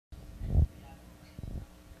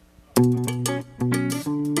I'm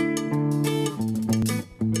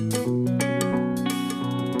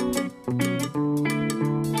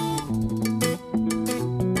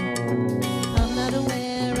not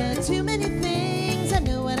aware of too many things. I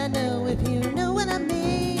know what I know, if you know what I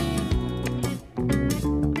mean.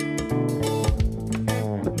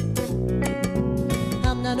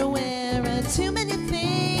 I'm not aware of too many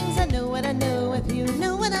things. I know what I know, if you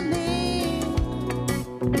know what I mean.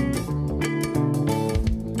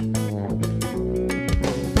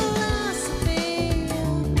 Philosophy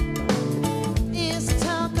is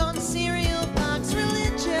talk on cereal box.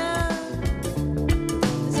 Religion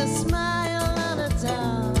is a smile on a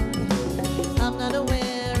dog. I'm not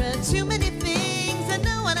aware of too many things. I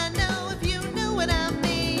know what I know, if you know what I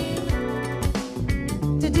mean.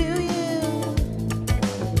 To do you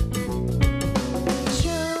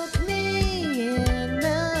choke me in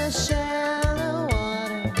the shallow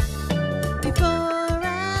water before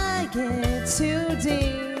I get too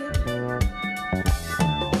deep.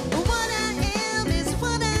 What I am is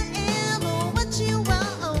what I am, or what you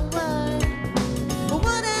want.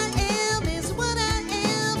 What I am is what I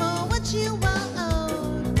am, or what you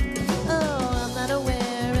want. Oh, I'm not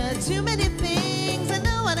aware of too many things. I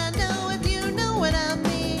know what I know, if you know what I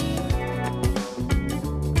mean.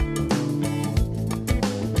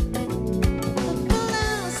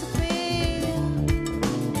 Philosophy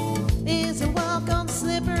is a walk on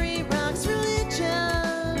slippery rocks.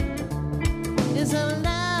 Religion is a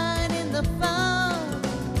light in the fog.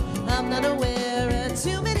 I'm not aware of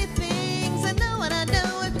too many things. I know what I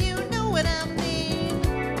know, if you know what I mean.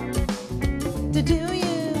 To do